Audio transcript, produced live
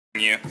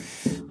You.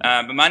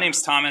 But my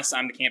name's Thomas.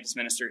 I'm the campus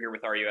minister here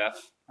with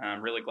RUF.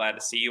 I'm really glad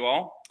to see you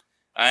all.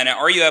 And at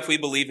RUF, we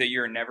believe that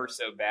you're never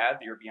so bad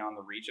that you're beyond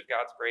the reach of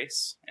God's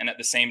grace. And at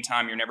the same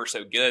time, you're never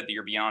so good that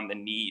you're beyond the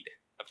need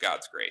of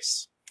God's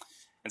grace.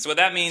 And so what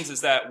that means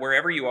is that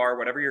wherever you are,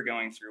 whatever you're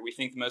going through, we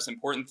think the most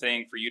important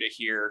thing for you to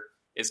hear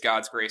is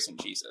God's grace in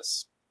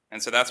Jesus.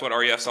 And so that's what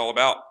RUF's all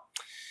about.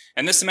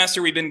 And this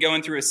semester, we've been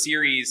going through a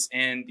series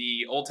in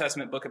the Old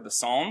Testament book of the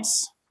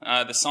Psalms.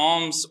 The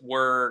Psalms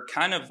were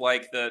kind of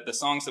like the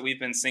songs that we've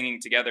been singing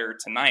together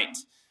tonight.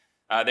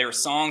 They were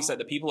songs that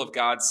the people of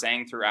God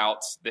sang throughout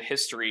the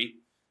history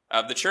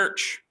of the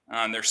church.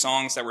 They're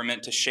songs that were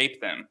meant to shape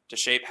them, to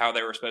shape how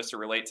they were supposed to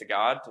relate to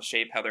God, to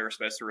shape how they were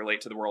supposed to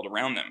relate to the world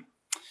around them.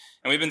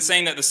 And we've been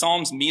saying that the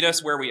Psalms meet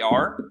us where we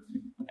are,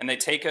 and they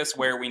take us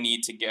where we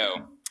need to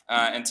go.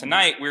 And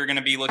tonight, we're going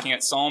to be looking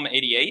at Psalm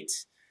 88,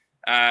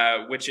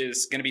 which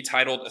is going to be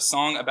titled A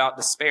Song About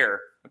Despair,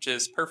 which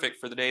is perfect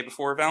for the day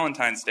before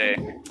Valentine's Day.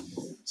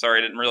 Sorry,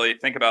 I didn't really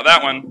think about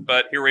that one,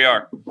 but here we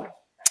are.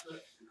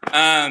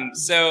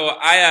 So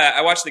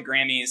I watched the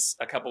Grammys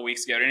a couple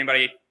weeks ago. Did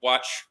anybody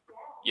watch?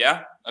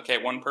 Yeah? Okay,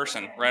 one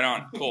person. Right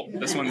on. Cool.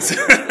 This one's...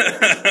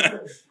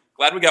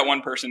 Glad we got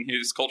one person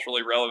who's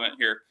culturally relevant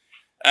here.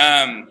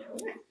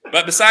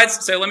 But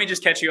besides, so let me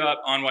just catch you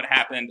up on what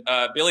happened.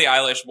 Billie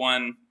Eilish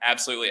won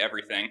absolutely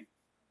everything,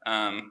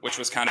 which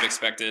was kind of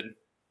expected.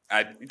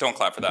 Don't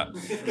clap for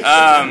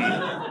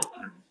that.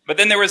 But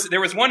then there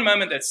was one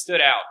moment that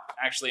stood out,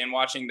 actually, in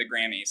watching the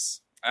Grammys.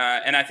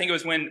 And I think it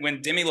was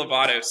when Demi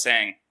Lovato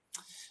sang.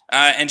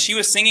 And she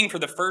was singing for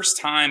the first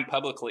time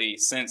publicly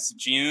since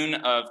June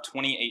of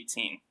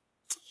 2018.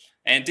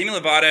 And Demi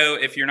Lovato,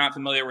 if you're not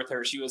familiar with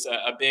her, she was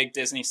a big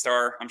Disney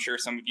star. I'm sure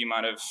some of you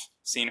might have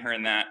seen her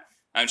in that.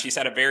 She's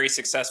had a very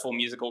successful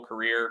musical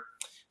career.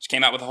 She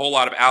came out with a whole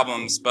lot of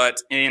albums. But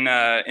in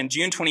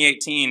June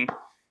 2018...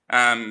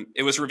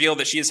 it was revealed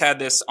that she has had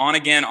this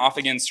on-again,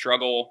 off-again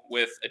struggle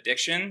with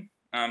addiction,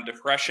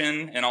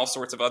 depression, and all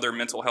sorts of other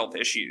mental health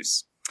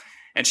issues.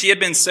 And she had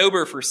been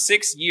sober for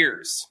 6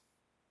 years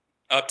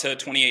up to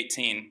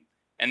 2018,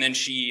 and then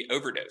she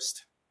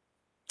overdosed.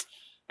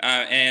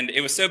 And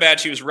it was so bad,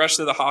 she was rushed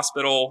to the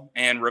hospital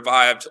and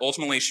revived.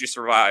 Ultimately, she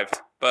survived,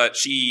 but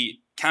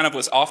she kind of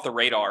was off the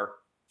radar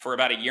for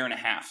about a year and a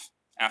half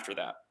after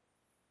that.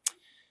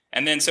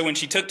 And then, so when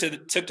she took to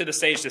the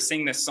stage to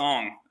sing this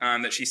song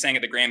that she sang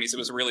at the Grammys, it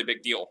was a really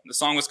big deal. The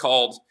song was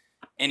called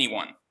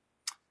Anyone.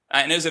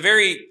 And it was a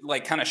very,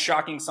 kind of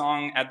shocking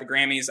song at the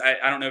Grammys.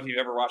 I don't know if you've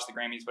ever watched the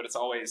Grammys, but it's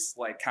always,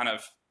 kind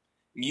of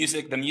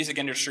music. The music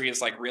industry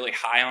is, really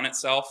high on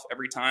itself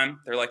every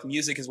time. They're like,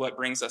 music is what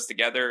brings us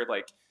together.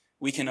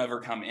 We can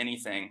overcome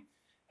anything.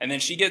 And then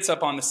she gets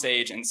up on the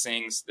stage and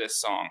sings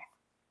this song.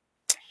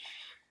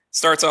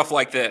 Starts off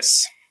like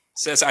this. It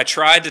says, I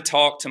tried to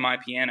talk to my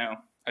piano.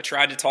 I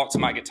tried to talk to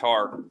my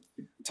guitar,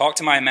 talk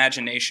to my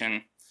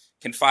imagination,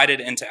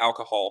 confided into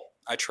alcohol.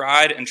 I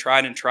tried and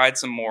tried and tried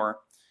some more,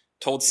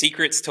 told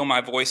secrets till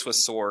my voice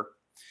was sore,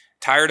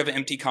 tired of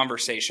empty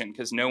conversation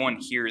because no one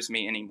hears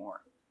me anymore.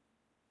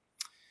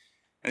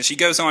 And she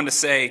goes on to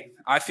say,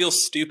 I feel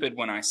stupid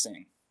when I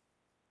sing.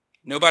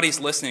 Nobody's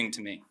listening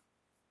to me.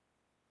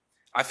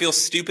 I feel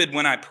stupid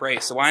when I pray,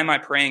 so why am I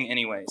praying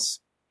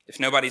anyways if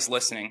nobody's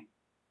listening?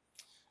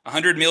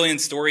 100 million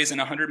stories and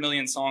 100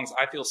 million songs.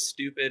 I feel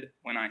stupid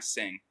when I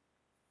sing.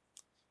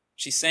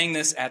 She sang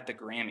this at the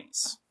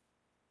Grammys.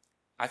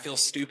 I feel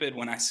stupid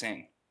when I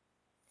sing.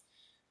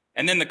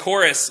 And then the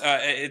chorus,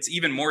 it's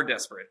even more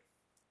desperate.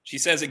 She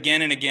says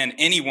again and again,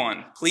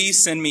 anyone,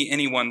 please send me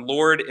anyone.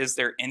 Lord, is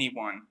there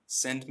anyone?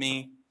 Send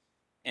me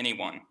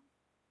anyone.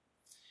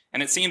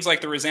 And it seems like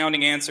the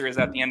resounding answer is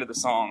at the end of the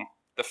song.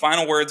 The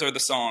final words of the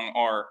song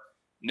are,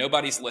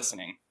 nobody's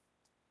listening.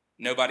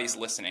 Nobody's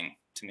listening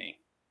to me.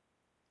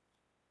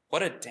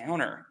 What a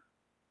downer.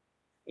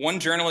 One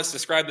journalist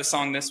described the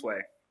song this way.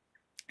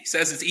 He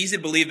says, it's easy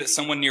to believe that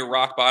someone near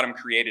rock bottom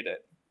created it.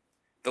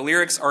 The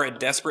lyrics are a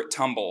desperate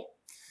tumble,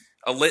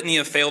 a litany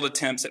of failed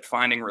attempts at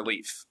finding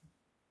relief.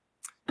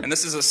 And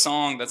this is a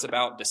song that's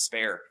about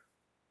despair.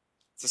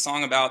 It's a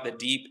song about the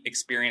deep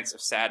experience of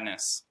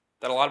sadness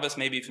that a lot of us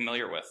may be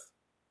familiar with.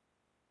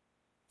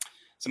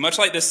 So much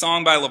like this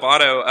song by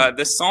Lovato,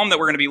 this psalm that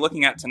we're going to be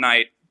looking at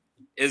tonight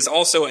is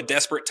also a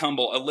desperate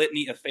tumble, a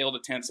litany of failed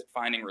attempts at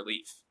finding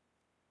relief.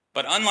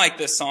 But unlike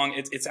this song,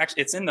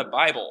 it's in the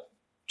Bible,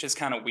 which is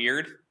kind of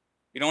weird.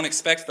 We don't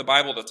expect the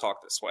Bible to talk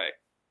this way.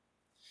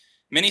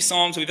 Many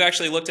psalms, we've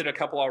actually looked at a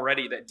couple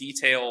already that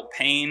detail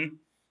pain.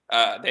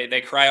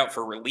 They cry out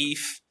for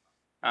relief.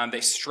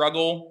 They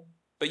struggle.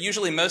 But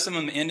usually most of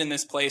them end in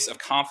this place of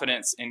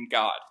confidence in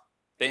God.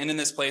 They end in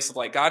this place of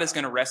God is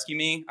going to rescue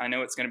me. I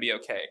know it's going to be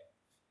okay.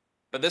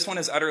 But this one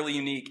is utterly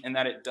unique in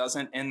that it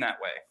doesn't end that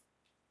way.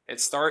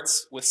 It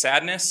starts with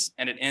sadness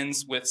and it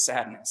ends with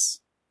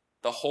sadness.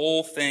 The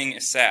whole thing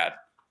is sad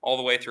all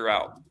the way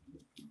throughout.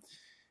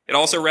 It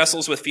also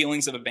wrestles with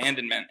feelings of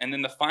abandonment. And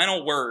then the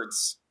final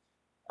words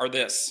are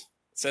this.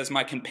 It says,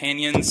 my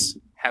companions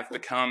have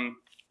become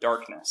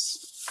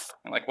darkness.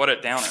 And what a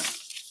downer.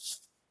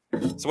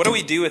 So what do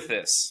we do with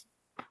this?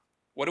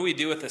 What do we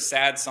do with a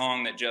sad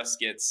song that just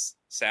gets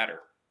sadder?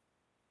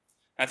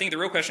 I think the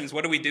real question is,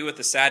 what do we do with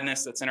the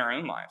sadness that's in our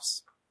own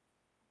lives?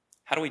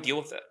 How do we deal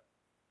with it?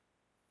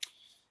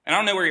 And I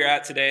don't know where you're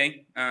at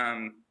today,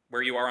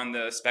 where you are on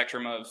the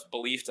spectrum of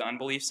belief to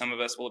unbelief. Some of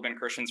us will have been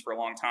Christians for a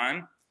long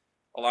time.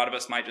 A lot of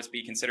us might just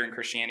be considering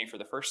Christianity for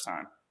the first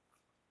time.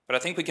 But I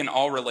think we can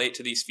all relate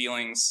to these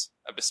feelings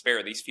of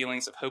despair, these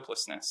feelings of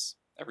hopelessness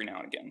every now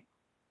and again.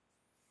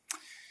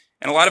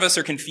 And a lot of us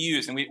are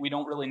confused, and we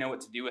don't really know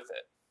what to do with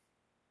it.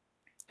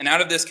 And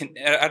out of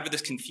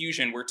this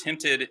confusion, we're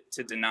tempted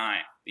to deny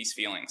these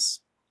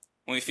feelings.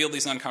 When we feel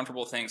these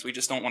uncomfortable things, we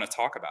just don't want to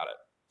talk about it.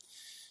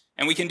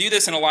 And we can do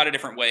this in a lot of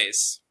different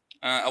ways.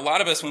 A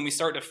lot of us, when we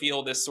start to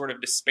feel this sort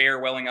of despair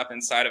welling up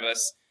inside of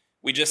us,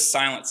 we just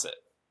silence it.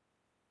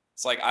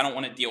 It's like, I don't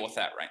want to deal with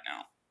that right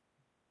now.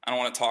 I don't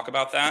want to talk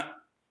about that.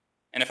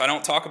 And if I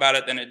don't talk about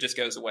it, then it just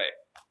goes away.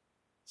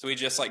 So we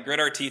just grit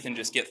our teeth and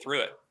just get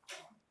through it.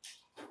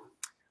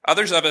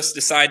 Others of us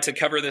decide to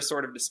cover this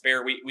sort of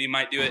despair. We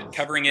might do it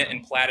covering it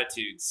in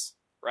platitudes,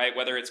 right?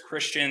 Whether it's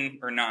Christian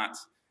or not.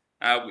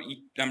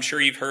 I'm sure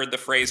you've heard the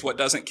phrase, what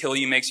doesn't kill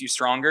you makes you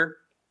stronger.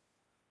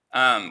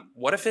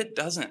 What if it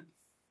doesn't?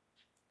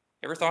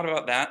 Ever thought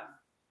about that?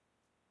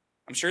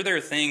 I'm sure there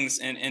are things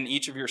in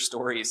each of your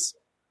stories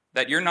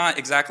that you're not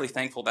exactly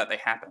thankful that they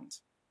happened.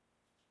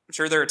 I'm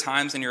sure there are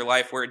times in your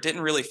life where it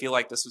didn't really feel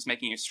like this was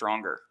making you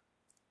stronger.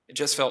 It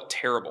just felt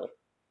terrible.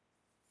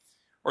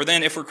 Or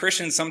then if we're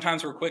Christians,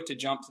 sometimes we're quick to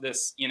jump to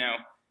this,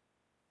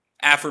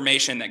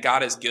 affirmation that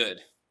God is good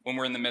when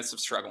we're in the midst of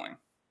struggling.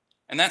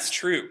 And that's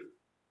true.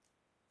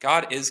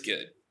 God is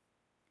good.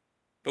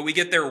 But we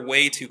get there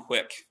way too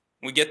quick.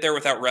 We get there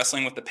without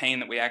wrestling with the pain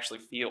that we actually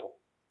feel.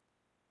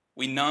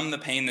 We numb the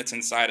pain that's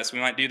inside us. We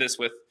might do this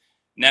with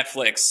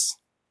Netflix,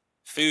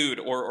 food,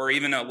 or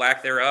even a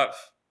lack thereof.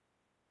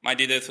 Might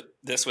do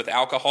this with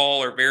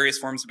alcohol or various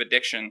forms of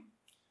addiction.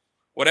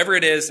 Whatever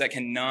it is that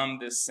can numb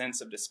this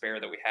sense of despair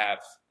that we have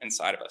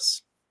inside of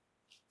us.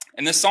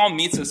 And this psalm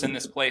meets us in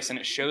this place, and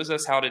it shows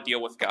us how to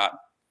deal with God.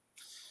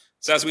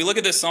 So as we look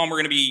at this psalm, we're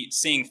going to be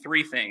seeing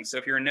three things. So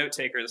if you're a note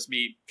taker, this will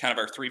be kind of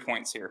our 3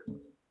 points here.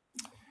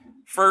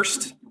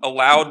 First, a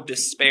loud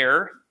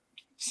despair.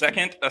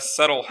 Second, a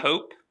subtle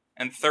hope.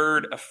 And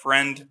third, a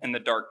friend in the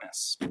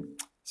darkness.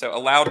 So a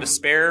loud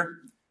despair,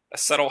 a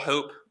subtle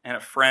hope, and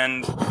a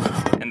friend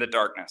in the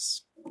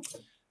darkness.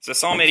 So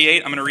Psalm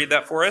 88, I'm going to read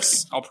that for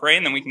us. I'll pray,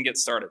 and then we can get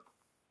started.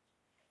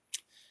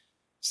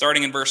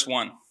 Starting in verse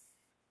 1.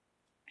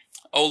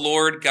 O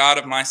Lord, God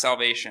of my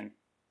salvation,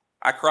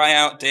 I cry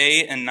out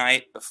day and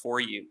night before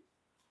you.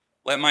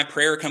 Let my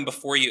prayer come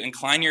before you.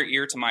 Incline your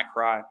ear to my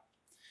cry.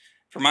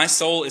 For my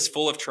soul is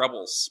full of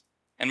troubles,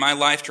 and my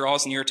life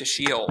draws near to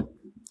Sheol.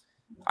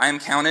 I am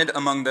counted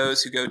among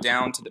those who go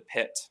down to the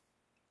pit.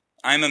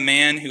 I am a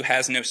man who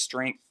has no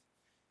strength,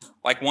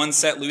 like one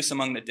set loose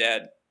among the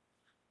dead,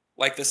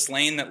 like the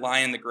slain that lie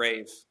in the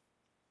grave,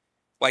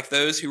 like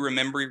those who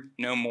remember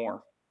no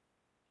more,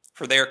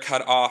 for they are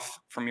cut off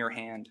from your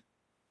hand.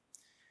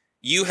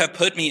 You have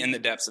put me in the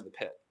depths of the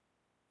pit,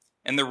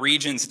 in the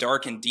regions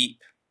dark and deep.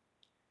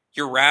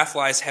 Your wrath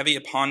lies heavy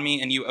upon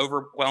me, and you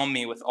overwhelm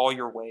me with all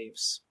your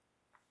waves.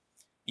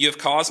 You have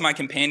caused my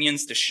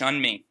companions to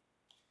shun me.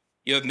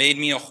 You have made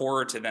me a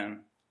horror to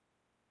them.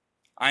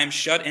 I am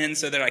shut in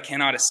so that I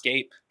cannot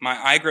escape. My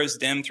eye grows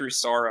dim through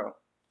sorrow.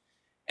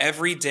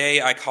 Every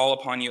day I call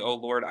upon you, O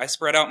Lord. I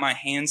spread out my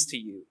hands to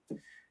you.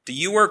 Do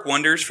you work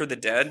wonders for the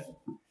dead?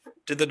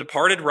 Did the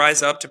departed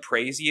rise up to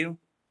praise you?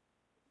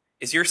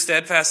 Is your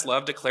steadfast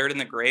love declared in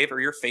the grave, or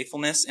your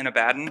faithfulness in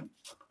Abaddon?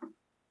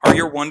 Are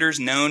your wonders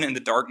known in the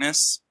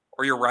darkness,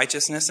 or your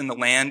righteousness in the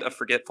land of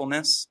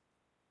forgetfulness?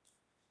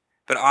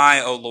 But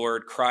I, O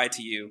Lord, cry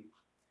to you.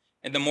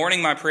 In the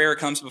morning my prayer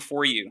comes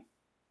before you.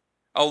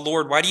 O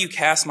Lord, why do you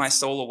cast my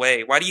soul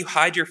away? Why do you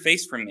hide your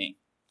face from me?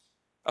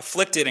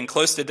 Afflicted and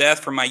close to death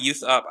from my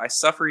youth up, I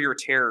suffer your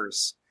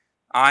terrors.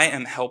 I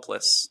am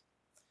helpless.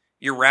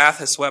 Your wrath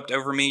has swept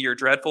over me. Your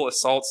dreadful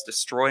assaults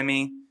destroy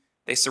me.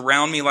 They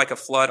surround me like a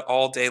flood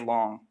all day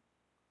long.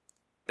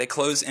 They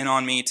close in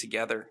on me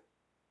together.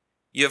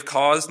 You have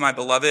caused my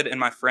beloved and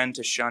my friend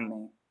to shun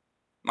me.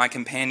 My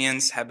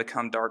companions have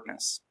become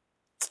darkness.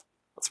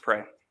 Let's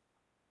pray.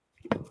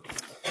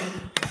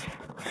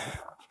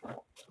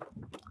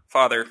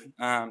 Father,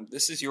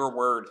 this is your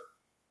word.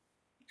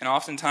 And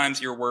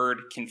oftentimes your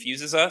word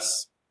confuses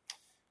us.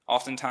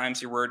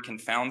 Oftentimes your word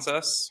confounds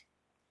us.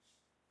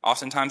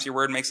 Oftentimes your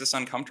word makes us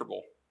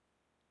uncomfortable.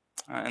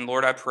 And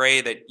Lord, I pray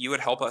that you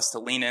would help us to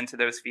lean into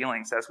those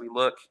feelings as we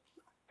look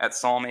at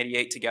Psalm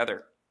 88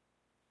 together.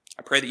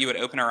 I pray that you would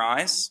open our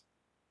eyes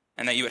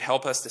and that you would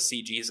help us to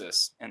see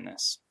Jesus in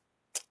this.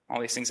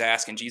 All these things I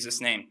ask in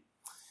Jesus' name.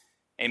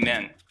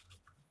 Amen.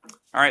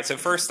 All right, so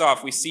first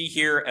off, we see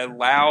here a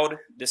loud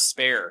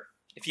despair.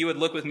 If you would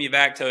look with me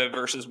back to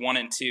verses 1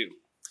 and 2.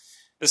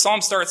 The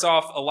psalm starts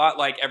off a lot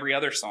like every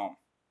other psalm.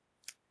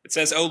 It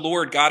says, O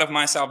Lord, God of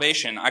my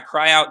salvation, I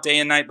cry out day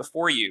and night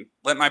before you.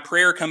 Let my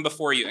prayer come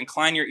before you.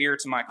 Incline your ear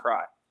to my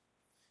cry.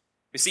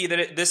 We see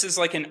that this is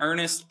like an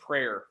earnest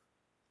prayer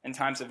in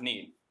times of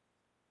need.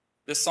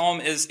 This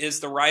psalm is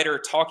the writer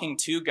talking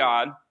to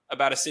God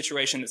about a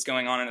situation that's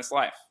going on in his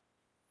life.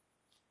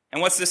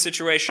 And what's this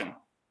situation?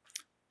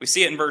 We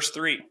see it in verse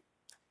 3. It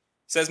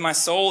says, "My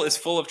soul is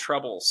full of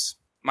troubles.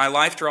 My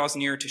life draws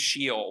near to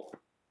Sheol."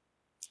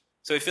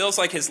 So he feels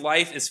like his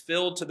life is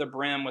filled to the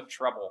brim with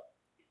trouble.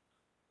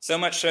 So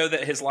much so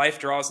that his life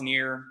draws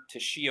near to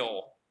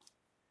Sheol.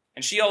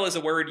 And Sheol is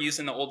a word used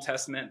in the Old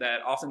Testament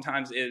that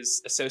oftentimes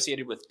is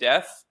associated with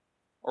death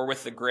or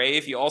with the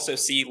grave. You also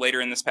see later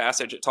in this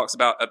passage it talks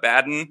about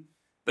Abaddon.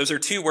 Those are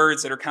two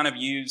words that are kind of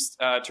used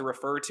to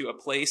refer to a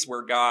place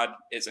where God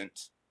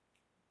isn't.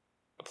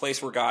 A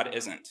place where God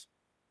isn't.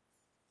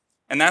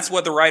 And that's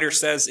what the writer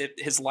says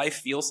his life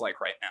feels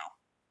like right now.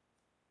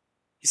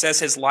 He says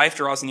his life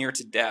draws near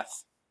to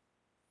death.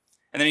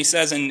 And then he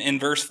says in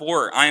verse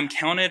 4, "I am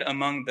counted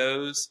among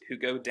those who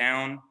go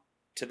down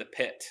to the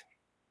pit."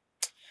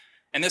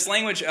 And this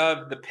language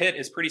of the pit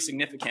is pretty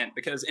significant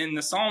because in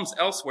the Psalms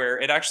elsewhere,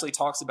 it actually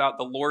talks about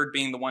the Lord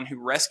being the one who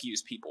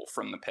rescues people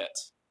from the pit.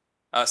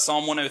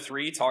 Psalm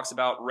 103 talks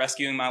about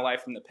rescuing my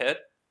life from the pit.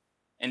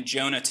 In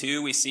Jonah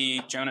 2, we see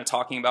Jonah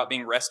talking about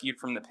being rescued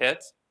from the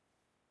pit.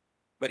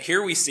 But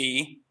here we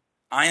see,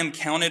 "I am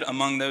counted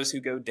among those who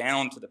go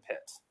down to the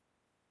pit."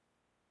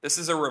 This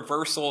is a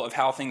reversal of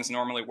how things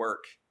normally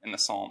work in the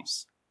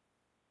Psalms.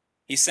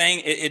 He's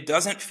saying it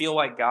doesn't feel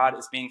like God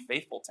is being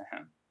faithful to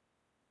him.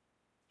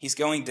 He's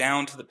going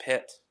down to the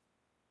pit.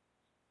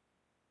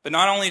 But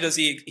not only does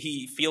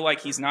he feel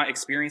like he's not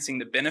experiencing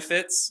the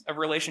benefits of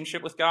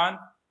relationship with God,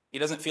 he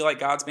doesn't feel like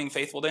God's being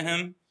faithful to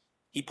him,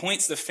 he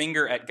points the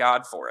finger at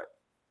God for it.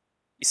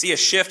 You see a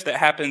shift that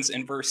happens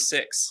in verse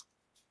 6.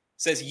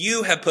 It says,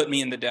 "You have put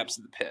me in the depths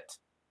of the pit.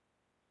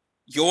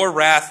 Your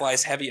wrath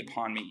lies heavy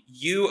upon me.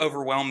 You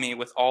overwhelm me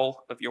with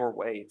all of your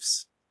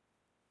waves."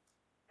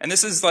 And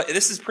this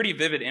is pretty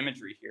vivid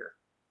imagery here.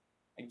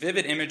 Like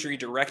vivid imagery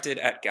directed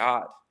at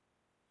God.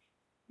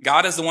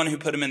 God is the one who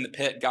put him in the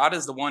pit. God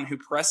is the one who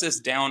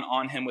presses down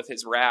on him with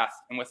his wrath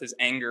and with his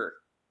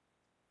anger.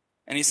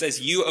 And he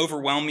says, "You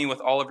overwhelm me with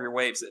all of your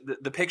waves."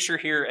 The picture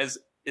here is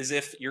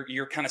if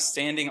you're kind of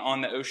standing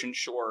on the ocean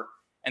shore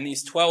and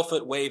these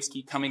 12-foot waves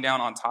keep coming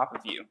down on top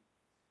of you.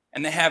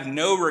 And they have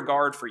no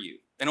regard for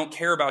you. They don't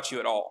care about you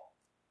at all.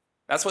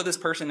 That's what this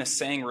person is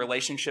saying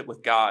relationship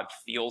with God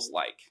feels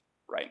like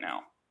right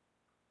now.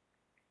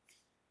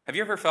 Have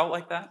you ever felt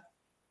like that?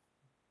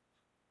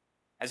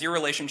 Has your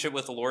relationship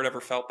with the Lord ever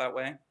felt that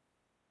way?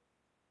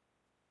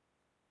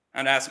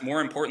 I'd ask,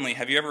 more importantly,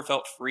 have you ever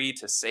felt free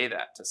to say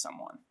that to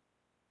someone?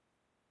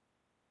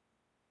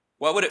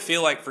 What would it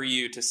feel like for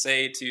you to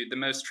say to the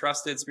most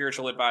trusted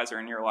spiritual advisor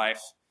in your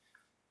life,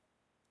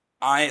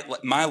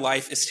 my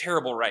life is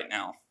terrible right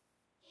now.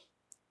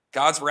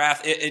 God's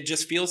wrath, it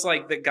just feels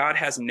like that God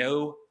has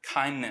no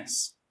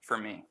kindness for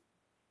me.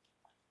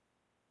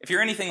 If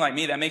you're anything like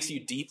me, that makes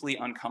you deeply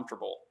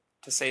uncomfortable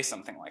to say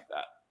something like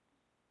that,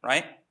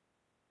 right?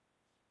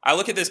 I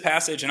look at this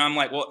passage and I'm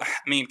like, well,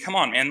 I mean, come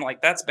on, man.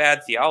 Like, that's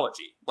bad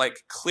theology.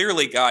 Like,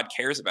 clearly God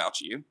cares about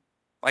you.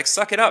 Like,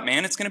 suck it up,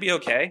 man. It's going to be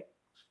okay.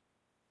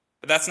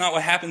 But that's not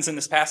what happens in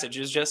this passage.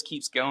 It just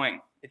keeps going.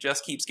 It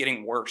just keeps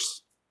getting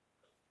worse.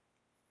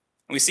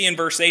 And we see in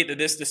verse 8 that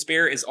this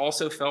despair is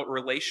also felt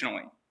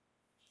relationally.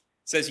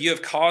 It says, "You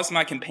have caused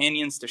my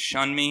companions to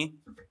shun me.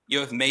 You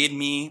have made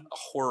me a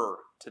horror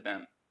to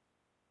them."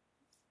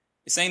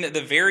 He's saying that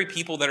the very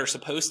people that are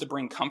supposed to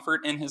bring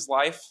comfort in his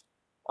life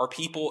are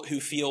people who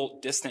feel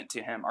distant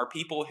to him, are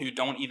people who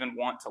don't even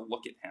want to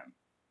look at him.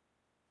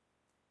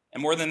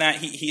 And more than that,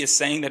 he is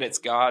saying that it's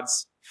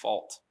God's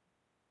fault.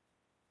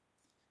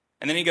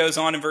 And then he goes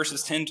on in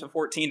verses 10 to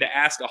 14 to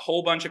ask a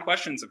whole bunch of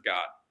questions of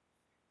God.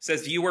 He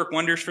says, "Do you work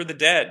wonders for the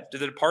dead? Do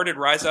the departed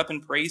rise up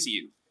and praise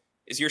you?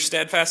 Is your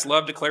steadfast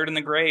love declared in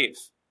the grave?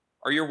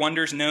 Are your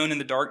wonders known in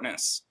the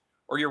darkness,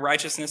 or your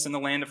righteousness in the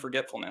land of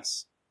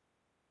forgetfulness?"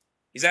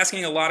 He's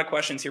asking a lot of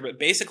questions here, but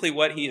basically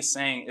what he is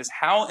saying is,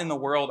 how in the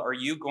world are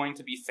you going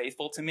to be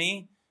faithful to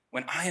me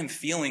when I am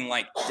feeling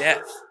like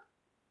death?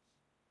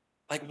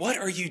 Like, what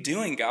are you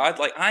doing, God?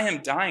 Like, I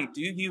am dying.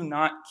 Do you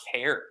not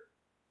care?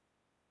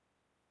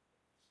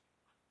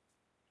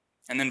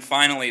 And then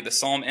finally, the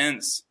psalm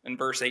ends in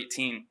verse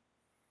 18. It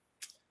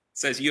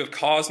says, "You have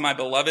caused my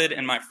beloved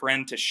and my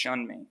friend to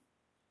shun me.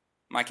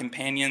 My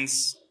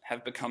companions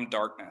have become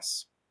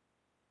darkness."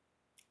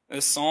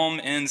 This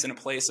psalm ends in a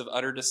place of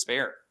utter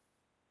despair.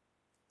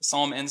 The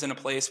psalm ends in a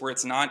place where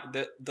it's not,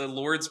 the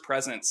Lord's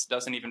presence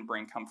doesn't even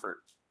bring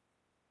comfort.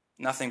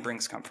 Nothing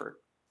brings comfort.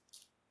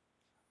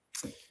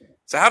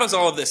 So how does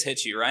all of this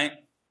hit you, right?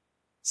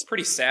 It's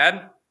pretty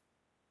sad.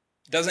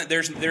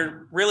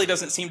 There really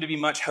doesn't seem to be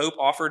much hope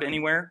offered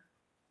anywhere.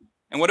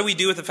 And what do we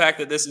do with the fact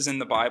that this is in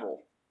the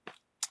Bible?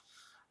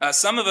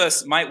 Some of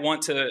us might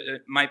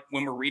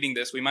when we're reading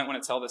this, we might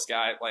want to tell this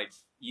guy, like,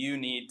 you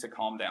need to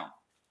calm down.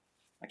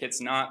 Like,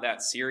 it's not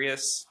that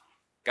serious.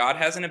 God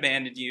hasn't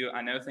abandoned you.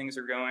 I know things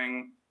are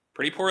going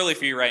pretty poorly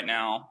for you right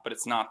now, but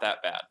it's not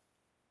that bad.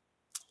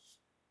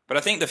 But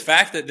I think the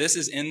fact that this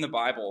is in the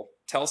Bible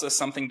tells us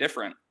something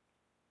different.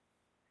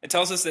 It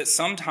tells us that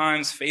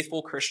sometimes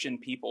faithful Christian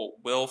people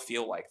will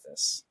feel like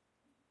this.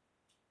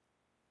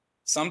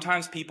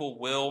 Sometimes people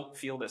will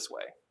feel this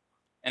way,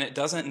 and it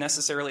doesn't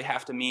necessarily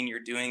have to mean you're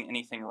doing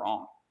anything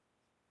wrong.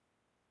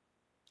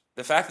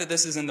 The fact that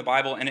this is in the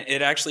Bible and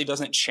it actually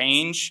doesn't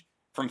change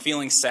from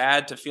feeling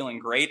sad to feeling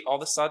great all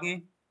of a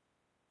sudden,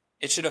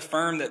 it should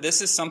affirm that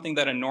this is something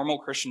that a normal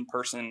Christian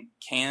person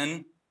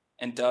can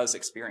and does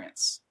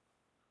experience.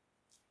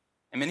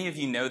 And many of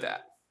you know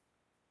that.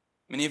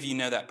 Many of you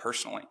know that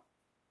personally.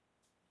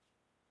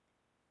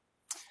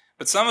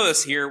 But some of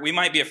us here, we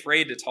might be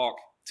afraid to talk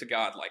to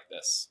God like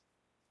this.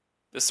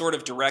 This sort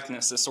of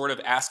directness, this sort of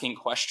asking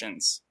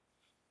questions.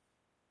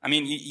 I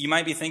mean, you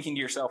might be thinking to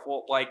yourself,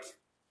 well, like,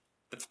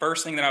 the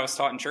first thing that I was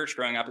taught in church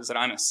growing up is that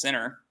I'm a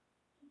sinner.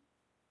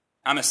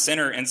 I'm a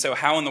sinner, and so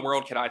how in the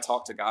world could I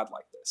talk to God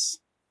like this?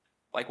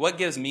 Like, what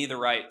gives me the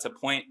right to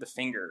point the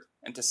finger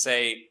and to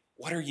say,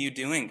 what are you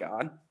doing,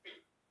 God?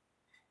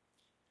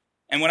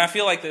 And when I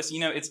feel like this,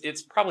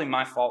 it's probably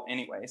my fault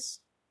anyways.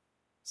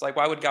 It's like,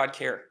 why would God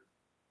care?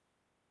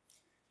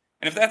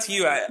 And if that's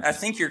you, I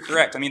think you're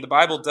correct. I mean, the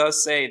Bible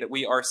does say that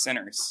we are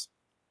sinners.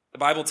 The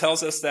Bible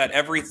tells us that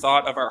every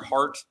thought of our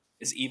heart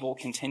is evil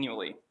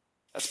continually.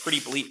 That's pretty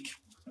bleak.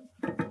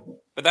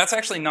 But that's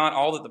actually not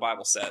all that the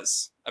Bible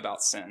says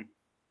about sin.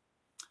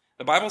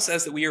 The Bible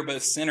says that we are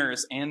both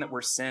sinners and that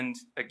we're sinned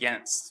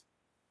against.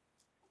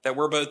 That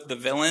we're both the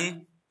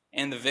villain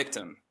and the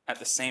victim at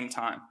the same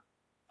time.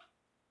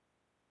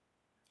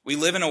 We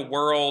live in a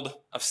world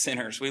of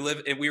sinners. We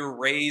were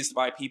raised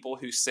by people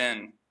who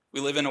sin. We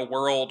live in a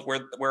world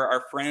where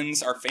our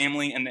friends, our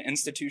family, and the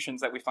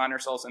institutions that we find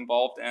ourselves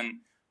involved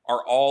in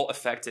are all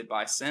affected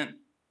by sin.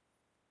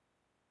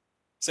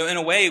 So in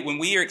a way, when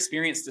we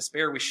experience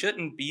despair, we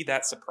shouldn't be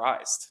that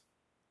surprised.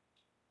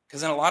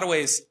 Because in a lot of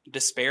ways,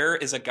 despair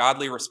is a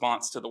godly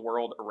response to the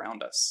world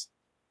around us.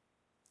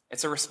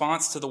 It's a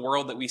response to the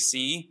world that we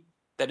see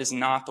that is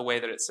not the way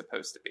that it's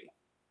supposed to be.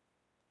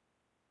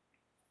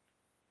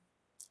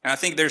 And I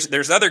think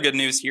there's other good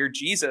news here.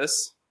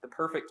 Jesus, the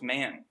perfect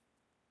man,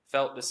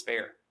 felt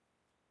despair.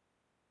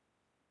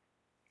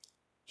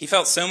 He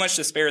felt so much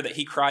despair that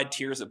he cried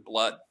tears of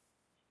blood.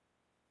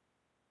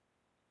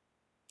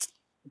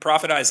 The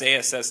prophet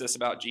Isaiah says this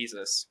about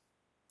Jesus.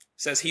 He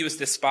says, he was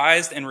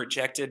despised and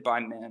rejected by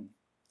men,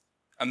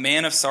 a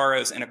man of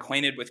sorrows and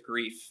acquainted with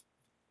grief,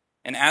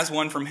 and as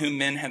one from whom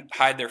men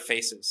hide their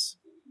faces.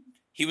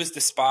 He was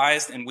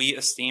despised and we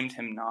esteemed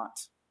him not.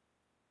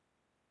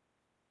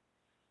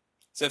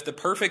 So if the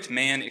perfect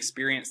man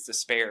experienced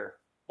despair,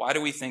 why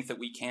do we think that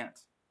we can't?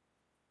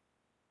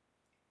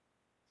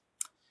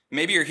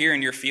 Maybe you're here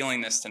and you're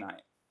feeling this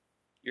tonight.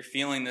 You're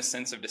feeling this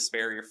sense of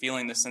despair. You're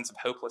feeling this sense of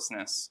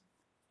hopelessness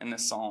in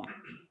this psalm.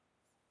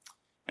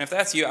 And if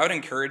that's you, I would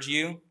encourage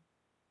you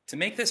to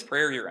make this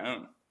prayer your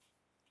own.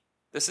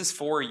 This is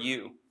for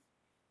you.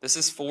 This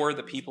is for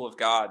the people of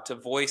God to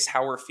voice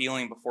how we're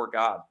feeling before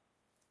God.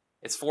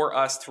 It's for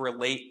us to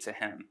relate to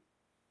him.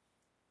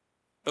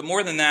 But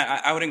more than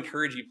that, I would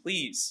encourage you,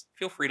 please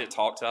feel free to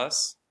talk to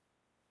us.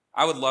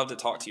 I would love to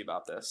talk to you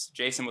about this.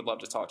 Jason would love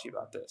to talk to you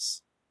about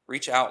this.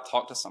 Reach out,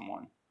 talk to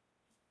someone.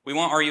 We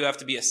want RUF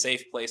to be a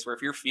safe place where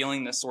if you're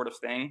feeling this sort of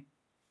thing,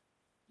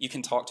 you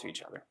can talk to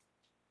each other.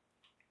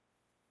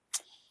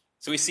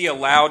 So we see a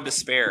loud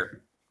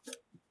despair,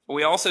 but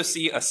we also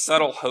see a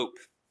subtle hope.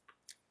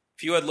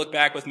 If you would look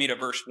back with me to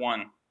verse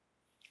 1,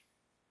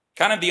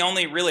 kind of the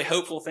only really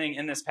hopeful thing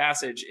in this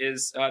passage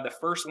is the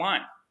first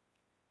line.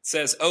 It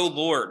says, "O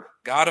Lord,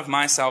 God of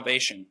my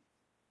salvation."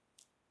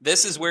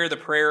 This is where the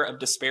prayer of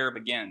despair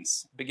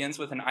begins. It begins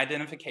with an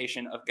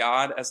identification of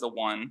God as the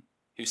one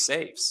who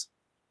saves.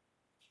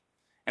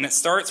 And it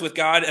starts with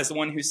God as the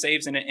one who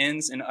saves, and it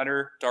ends in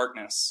utter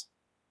darkness.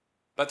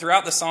 But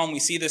throughout the psalm, we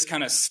see this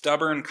kind of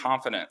stubborn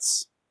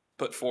confidence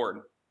put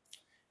forward.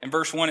 In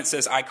verse 1, it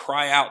says, "I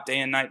cry out day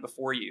and night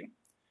before you."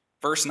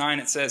 Verse 9,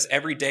 it says,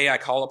 "Every day I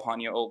call upon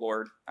you, O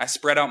Lord. I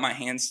spread out my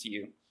hands to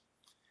you."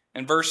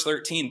 In verse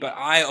 13, "But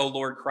I, O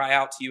Lord, cry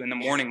out to you in the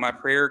morning. My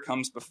prayer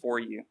comes before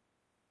you."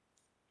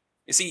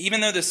 You see, even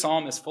though this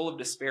psalm is full of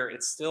despair,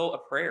 it's still a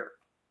prayer.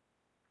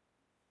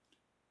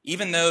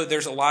 Even though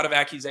there's a lot of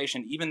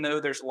accusation, even though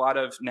there's a lot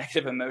of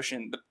negative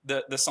emotion,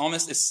 the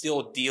psalmist is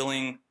still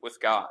dealing with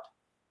God.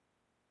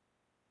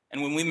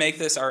 And when we make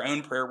this our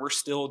own prayer, we're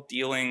still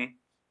dealing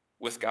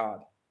with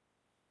God.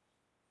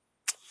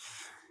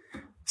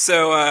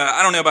 So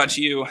I don't know about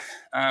you,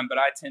 but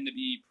I tend to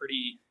be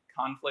pretty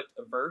conflict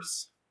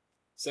averse.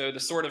 So the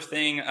sort of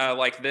thing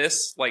like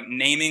this, like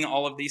naming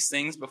all of these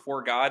things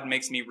before God,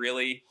 makes me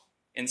really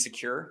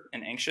insecure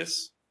and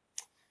anxious.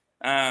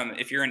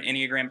 If you're an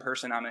Enneagram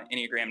person, I'm an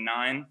Enneagram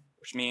 9,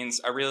 which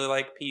means I really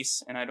like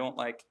peace and I don't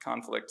like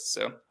conflict.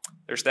 So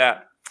there's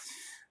that.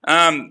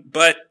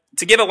 But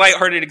to give a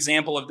lighthearted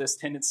example of this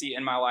tendency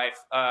in my life,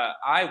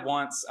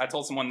 I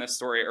told someone this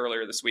story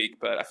earlier this week,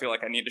 but I feel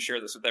like I need to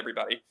share this with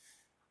everybody.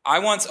 I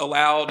once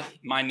allowed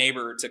my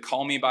neighbor to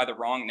call me by the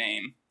wrong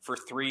name for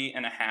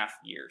 3.5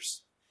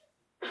 years.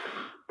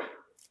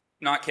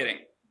 Not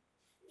kidding.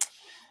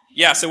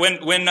 Yeah, so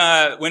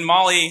when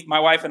Molly, my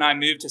wife, and I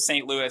moved to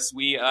St. Louis,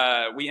 we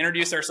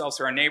introduced ourselves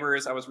to our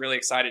neighbors. I was really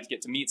excited to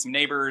get to meet some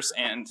neighbors,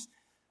 and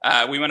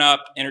We went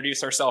up,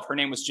 introduced ourselves. Her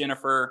name was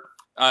Jennifer.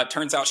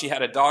 Turns out she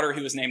had a daughter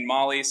who was named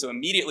Molly, so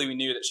immediately we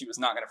knew that she was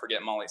not going to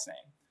forget Molly's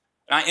name.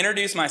 And I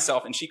introduced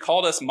myself, and she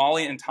called us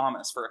Molly and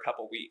Thomas for a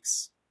couple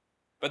weeks.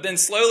 But then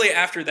slowly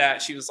after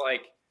that,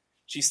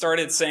 she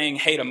started saying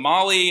hey to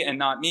Molly and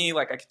not me.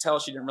 Like I could tell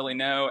she didn't really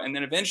know. And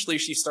then eventually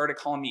she started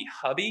calling me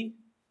hubby,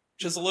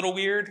 which is a little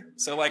weird.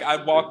 So like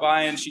I'd walk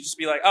by and she'd just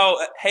be like,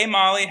 oh, hey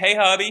Molly, hey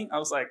hubby.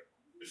 I'm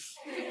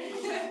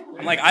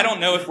like, I don't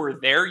know if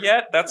we're there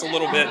yet. That's a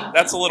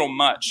little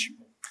much.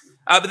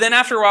 But then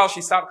after a while,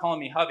 she stopped calling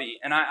me hubby.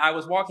 And I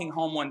was walking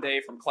home one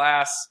day from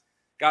class,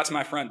 got to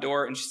my front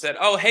door, and she said,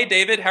 oh, hey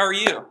David, how are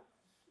you?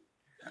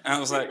 And I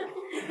was like,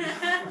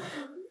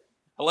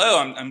 hello,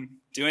 I'm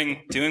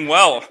doing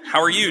well.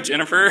 How are you,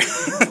 Jennifer?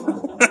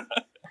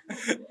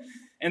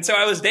 And so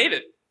I was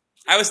David.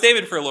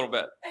 For a little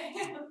bit.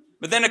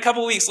 But then a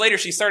couple weeks later,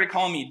 she started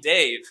calling me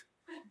Dave.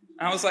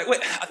 And I was like,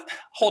 wait,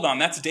 hold on,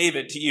 that's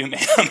David to you,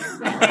 ma'am.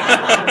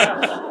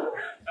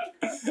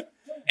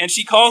 And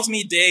she calls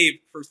me Dave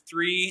for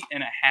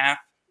 3.5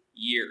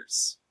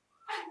 years.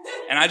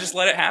 And I just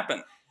let it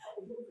happen.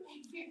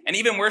 And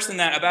even worse than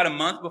that, about a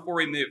month before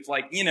we moved,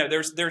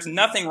 there's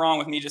nothing wrong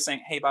with me just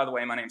saying, hey, by the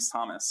way, my name's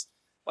Thomas.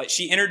 Like,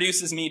 she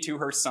introduces me to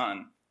her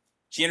son.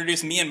 She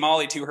introduced me and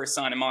Molly to her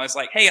son. And Molly's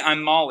like, hey,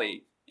 I'm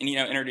Molly. And,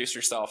 introduced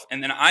herself.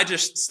 And then I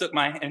just stuck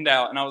my hand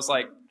out and I was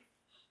like,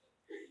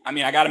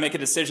 I got to make a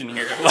decision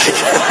here.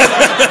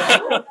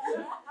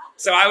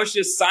 So I was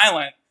just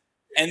silent.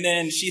 And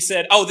then she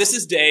said, oh, this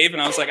is Dave.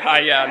 And I was like, hi,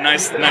 yeah,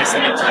 nice to meet you.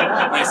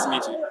 Nice to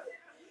meet you.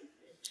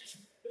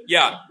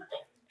 Yeah.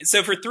 And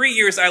so for 3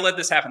 years, I let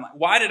this happen.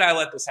 Why did I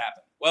let this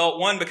happen? Well,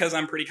 one, because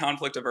I'm pretty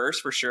conflict averse,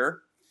 for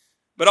sure.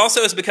 But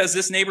also it's because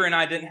this neighbor and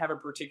I didn't have a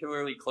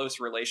particularly close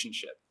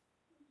relationship.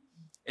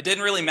 It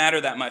didn't really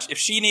matter that much. If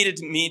she needed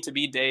me to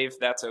be Dave,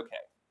 that's okay.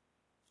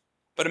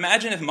 But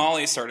imagine if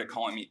Molly started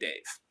calling me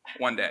Dave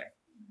one day.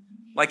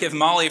 Like if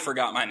Molly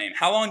forgot my name.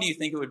 How long do you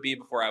think it would be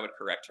before I would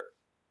correct her?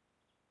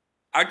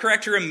 I'd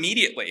correct her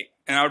immediately.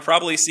 And I would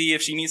probably see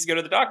if she needs to go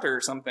to the doctor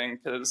or something,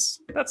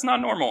 because that's not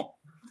normal.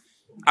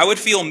 I would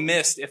feel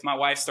missed if my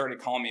wife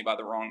started calling me by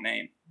the wrong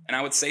name. And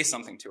I would say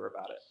something to her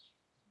about it.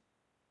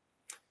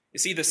 You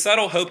see, the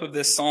subtle hope of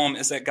this psalm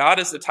is that God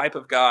is the type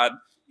of God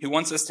who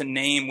wants us to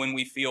name when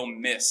we feel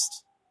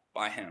missed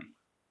by him.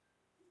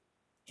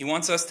 He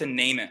wants us to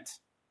name it.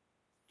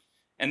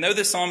 And though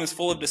this psalm is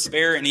full of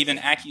despair and even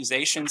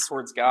accusations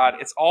towards God,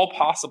 it's all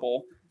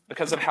possible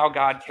because of how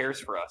God cares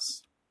for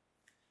us.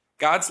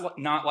 God's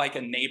not like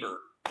a neighbor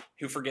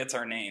who forgets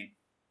our name.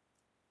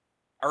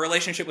 Our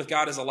relationship with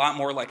God is a lot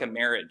more like a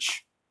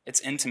marriage.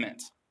 It's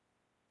intimate.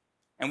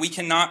 And we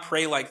cannot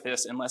pray like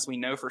this unless we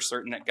know for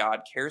certain that God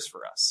cares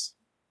for us.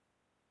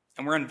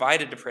 And we're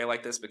invited to pray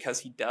like this because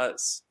he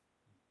does.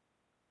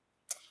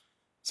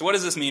 So what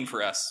does this mean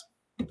for us?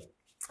 I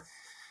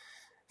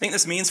think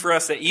this means for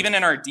us that even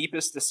in our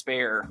deepest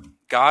despair,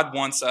 God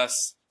wants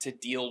us to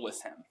deal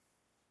with him.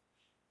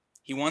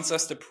 He wants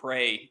us to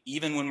pray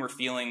even when we're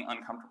feeling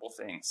uncomfortable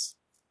things,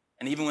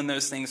 and even when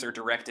those things are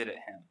directed at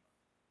him.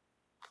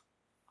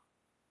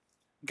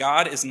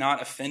 God is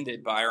not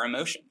offended by our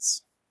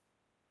emotions.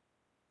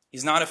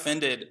 He's not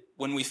offended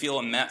when we feel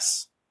a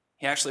mess.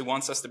 He actually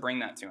wants us to bring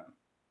that to him.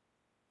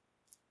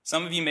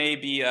 Some of you may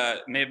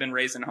have been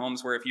raised in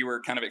homes where if you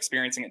were kind of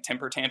experiencing a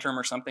temper tantrum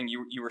or something,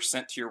 you were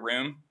sent to your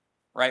room,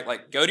 right?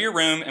 Like, go to your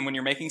room, and when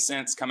you're making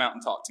sense, come out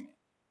and talk to me.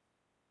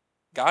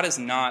 God is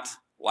not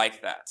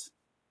like that.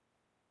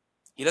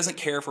 He doesn't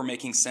care if we're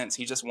making sense.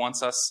 He just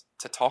wants us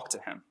to talk to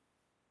him.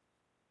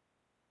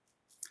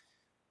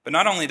 But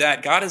not only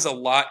that, God is a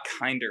lot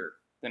kinder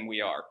than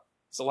we are.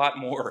 He's a lot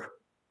more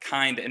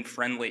kind and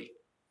friendly.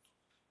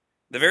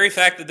 The very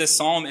fact that this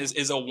psalm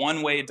is a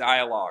one-way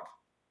dialogue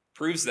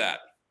proves that.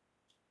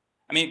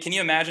 Can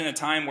you imagine a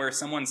time where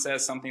someone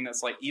says something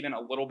that's like even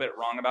a little bit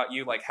wrong about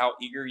you, like how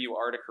eager you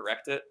are to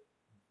correct it?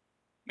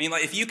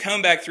 If you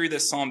comb back through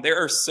this psalm,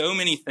 there are so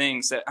many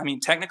things that,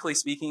 technically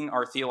speaking,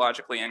 are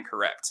theologically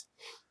incorrect.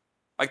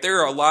 Like,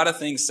 there are a lot of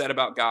things said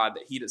about God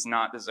that he does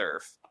not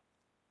deserve.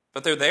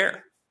 But they're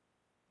there.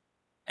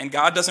 And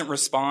God doesn't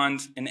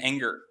respond in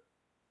anger.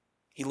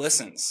 He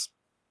listens.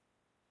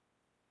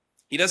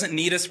 He doesn't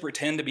need us to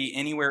pretend to be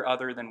anywhere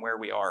other than where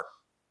we are.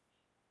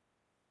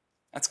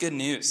 That's good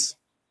news.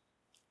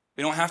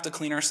 We don't have to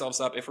clean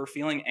ourselves up. If we're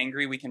feeling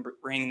angry, we can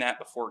bring that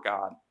before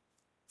God.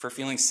 If we're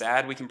feeling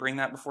sad, we can bring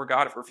that before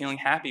God. If we're feeling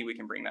happy, we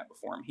can bring that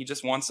before him. He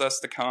just wants us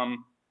to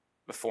come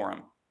before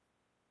him.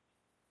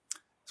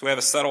 So we have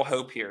a subtle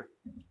hope here.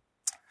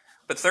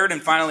 But third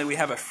and finally, we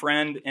have a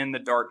friend in the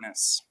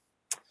darkness.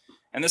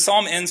 And the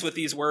psalm ends with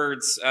these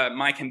words,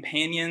 my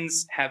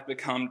companions have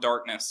become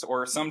darkness.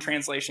 Or some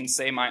translations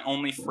say, my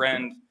only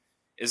friend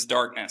is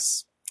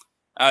darkness.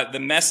 The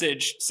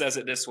Message says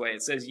it this way.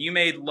 It says, you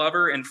made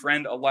lover and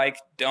friend alike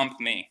dump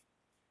me.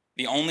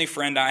 The only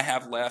friend I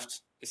have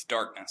left is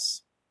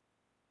darkness.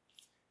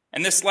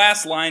 And this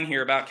last line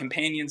here about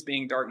companions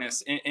being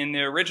darkness, in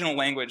the original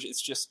language,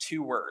 it's just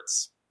 2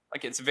 words.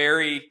 Like, it's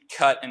very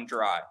cut and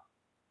dry.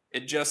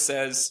 It just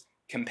says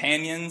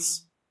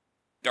companions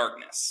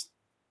darkness.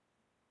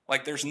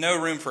 Like there's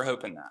no room for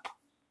hope in that.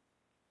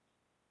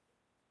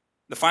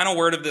 The final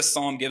word of this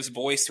psalm gives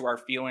voice to our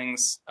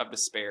feelings of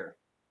despair.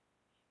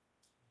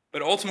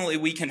 But ultimately,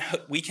 we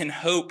can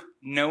hope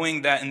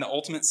knowing that in the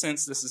ultimate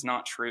sense, this is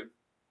not true.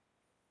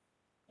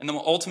 In the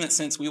ultimate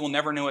sense, we will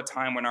never know a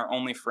time when our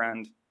only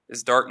friend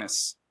is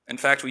darkness. In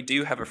fact, we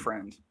do have a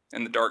friend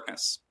in the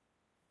darkness.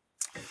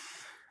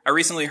 I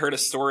recently heard a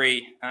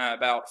story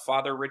about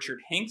Father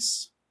Richard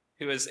Hinks,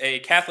 who is a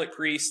Catholic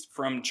priest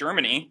from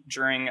Germany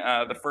during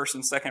the First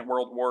and Second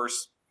World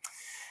Wars.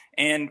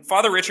 And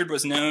Father Richard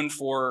was known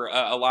for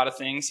a lot of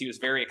things. He was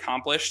very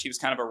accomplished. He was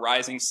kind of a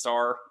rising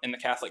star in the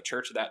Catholic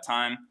Church at that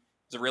time.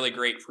 He was a really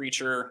great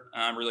preacher,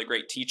 really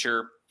great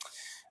teacher.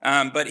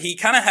 But he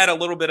kind of had a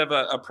little bit of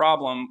a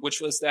problem,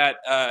 which was that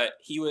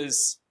he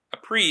was a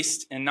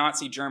priest in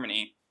Nazi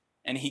Germany,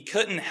 and he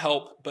couldn't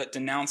help but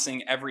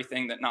denouncing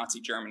everything that Nazi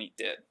Germany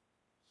did.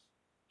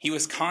 He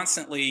was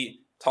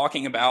constantly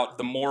talking about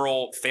the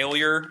moral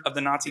failure of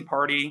the Nazi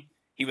Party.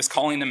 He was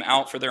calling them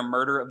out for their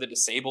murder of the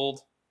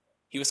disabled.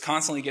 He was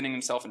constantly getting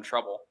himself in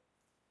trouble.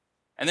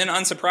 And then,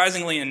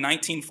 unsurprisingly, in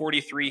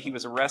 1943, he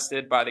was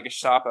arrested by the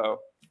Gestapo,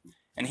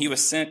 and he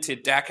was sent to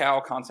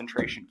Dachau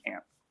concentration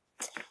camp.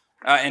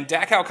 And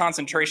Dachau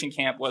concentration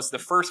camp was the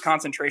first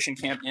concentration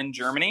camp in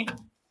Germany,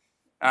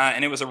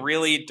 and it was a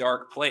really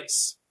dark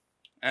place.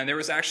 And there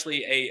was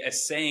actually a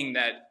saying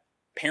that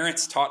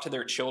parents taught to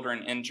their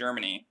children in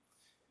Germany,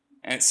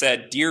 and it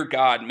said, "Dear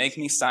God, make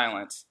me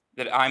silent,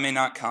 that I may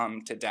not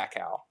come to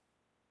Dachau."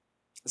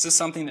 This is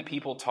something that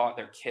people taught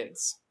their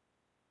kids.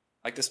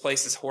 Like, this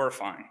place is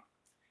horrifying.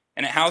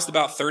 And it housed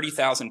about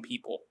 30,000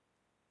 people.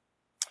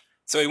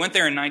 So he went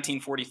there in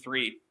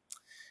 1943.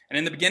 And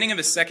in the beginning of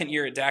his second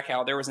year at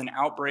Dachau, there was an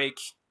outbreak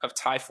of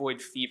typhoid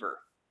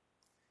fever.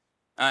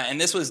 And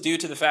this was due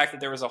to the fact that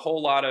there was a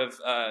whole lot of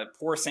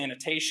poor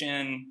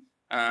sanitation,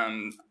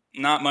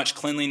 not much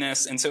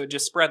cleanliness, and so it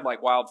just spread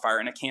like wildfire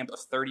in a camp of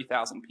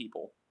 30,000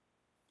 people.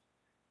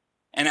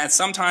 And at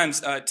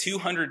sometimes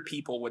 200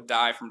 people would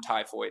die from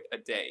typhoid a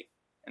day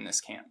in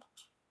this camp.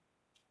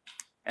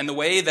 And the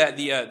way that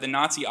the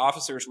Nazi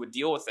officers would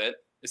deal with it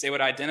is they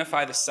would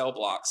identify the cell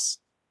blocks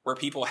where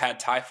people had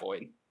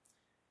typhoid,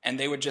 and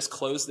they would just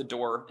close the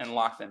door and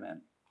lock them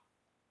in.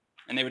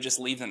 And they would just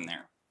leave them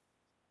there.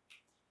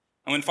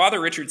 And when Father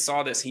Richard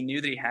saw this, he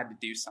knew that he had to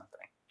do something.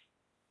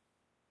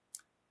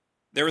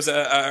 There was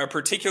a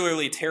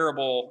particularly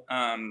terrible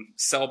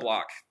cell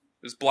block.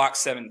 It was block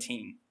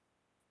 17.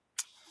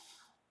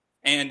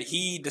 And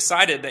he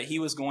decided that he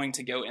was going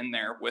to go in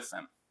there with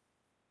them.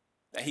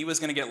 That he was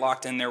going to get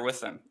locked in there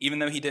with them, even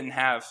though he didn't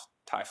have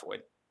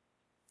typhoid.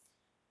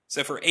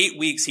 So for 8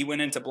 weeks, he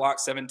went into block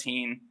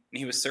 17, and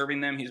he was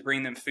serving them. He was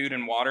bringing them food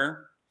and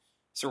water.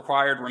 This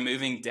required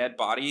removing dead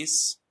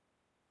bodies,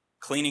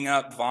 cleaning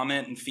up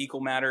vomit and fecal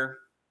matter.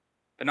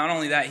 But not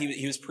only that,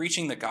 he was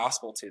preaching the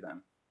gospel to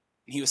them.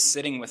 He was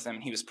sitting with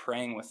them. He was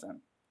praying with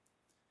them.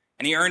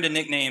 And he earned a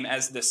nickname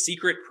as the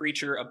secret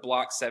preacher of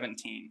block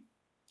 17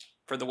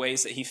 for the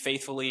ways that he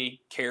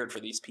faithfully cared for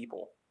these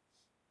people.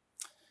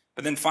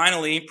 But then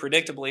finally,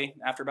 predictably,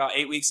 after about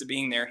 8 weeks of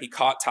being there, he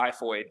caught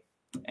typhoid,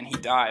 and he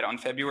died on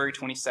February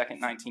 22nd,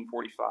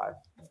 1945.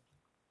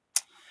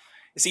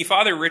 You see,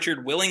 Father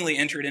Richard willingly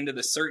entered into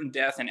the certain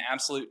death and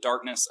absolute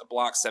darkness of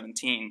block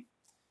 17.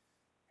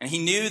 And he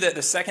knew that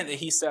the second that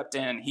he stepped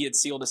in, he had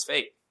sealed his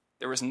fate.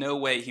 There was no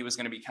way he was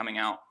going to be coming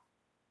out.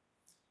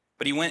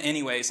 But he went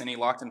anyways, and he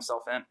locked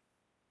himself in.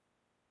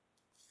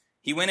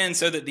 He went in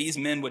so that these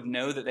men would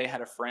know that they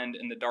had a friend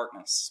in the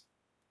darkness,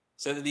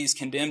 so that these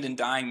condemned and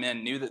dying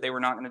men knew that they were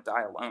not going to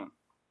die alone.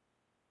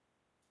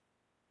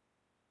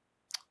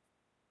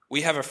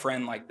 We have a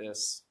friend like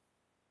this.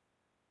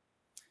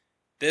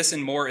 This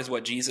and more is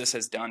what Jesus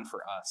has done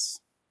for us.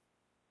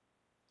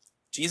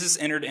 Jesus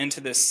entered into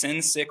this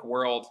sin-sick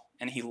world,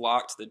 and he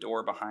locked the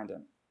door behind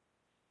him.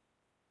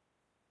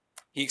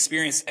 He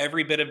experienced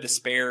every bit of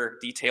despair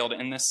detailed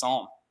in this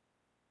psalm.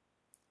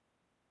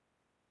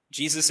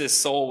 Jesus'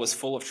 soul was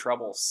full of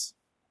troubles.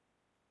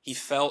 He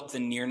felt the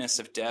nearness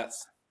of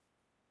death.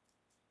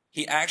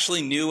 He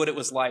actually knew what it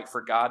was like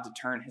for God to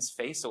turn his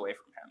face away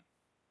from him.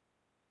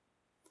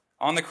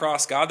 On the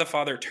cross, God the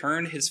Father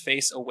turned his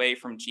face away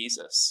from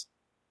Jesus.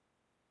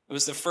 It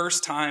was the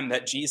first time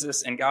that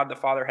Jesus and God the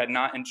Father had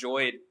not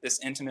enjoyed this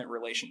intimate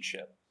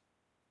relationship.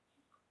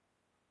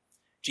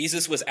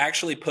 Jesus was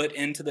actually put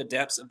into the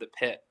depths of the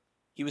pit.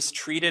 He was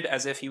treated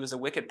as if he was a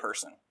wicked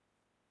person,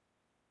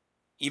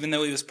 even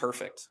though he was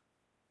perfect.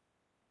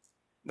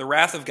 The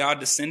wrath of God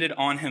descended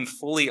on him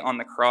fully on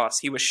the cross.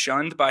 He was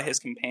shunned by his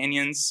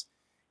companions.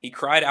 He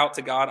cried out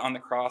to God on the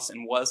cross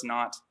and was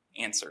not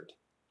answered.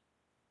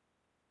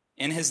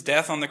 In his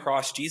death on the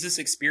cross, Jesus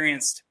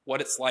experienced what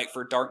it's like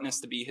for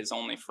darkness to be his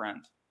only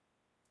friend.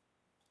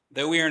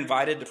 Though we are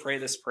invited to pray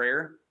this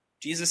prayer,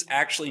 Jesus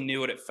actually knew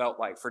what it felt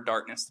like for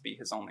darkness to be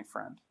his only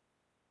friend.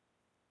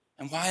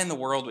 And why in the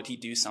world would he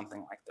do something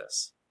like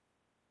this?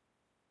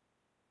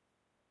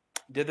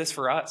 He did this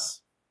for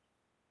us.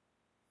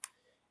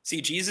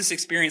 See, Jesus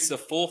experienced the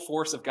full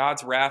force of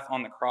God's wrath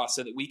on the cross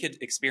so that we could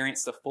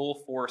experience the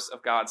full force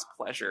of God's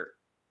pleasure,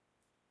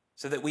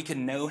 so that we could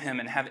know him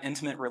and have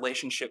intimate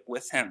relationship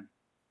with him.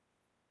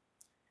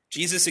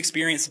 Jesus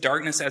experienced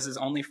darkness as his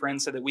only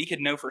friend so that we could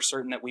know for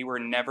certain that we were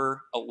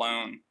never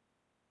alone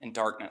in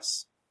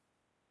darkness.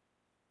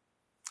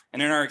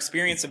 And in our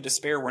experience of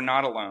despair, we're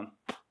not alone.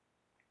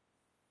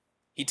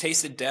 He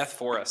tasted death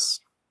for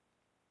us.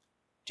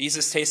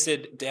 Jesus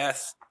tasted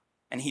death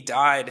and he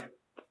died.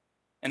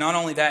 And not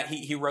only that,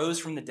 he rose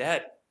from the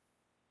dead.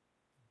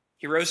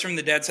 He rose from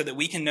the dead so that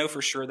we can know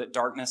for sure that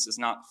darkness is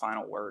not the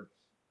final word.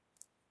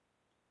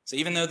 So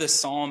even though this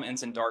psalm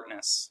ends in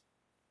darkness,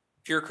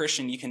 if you're a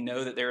Christian, you can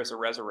know that there is a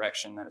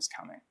resurrection that is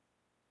coming.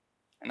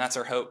 And that's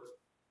our hope.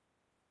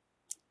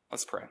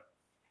 Let's pray.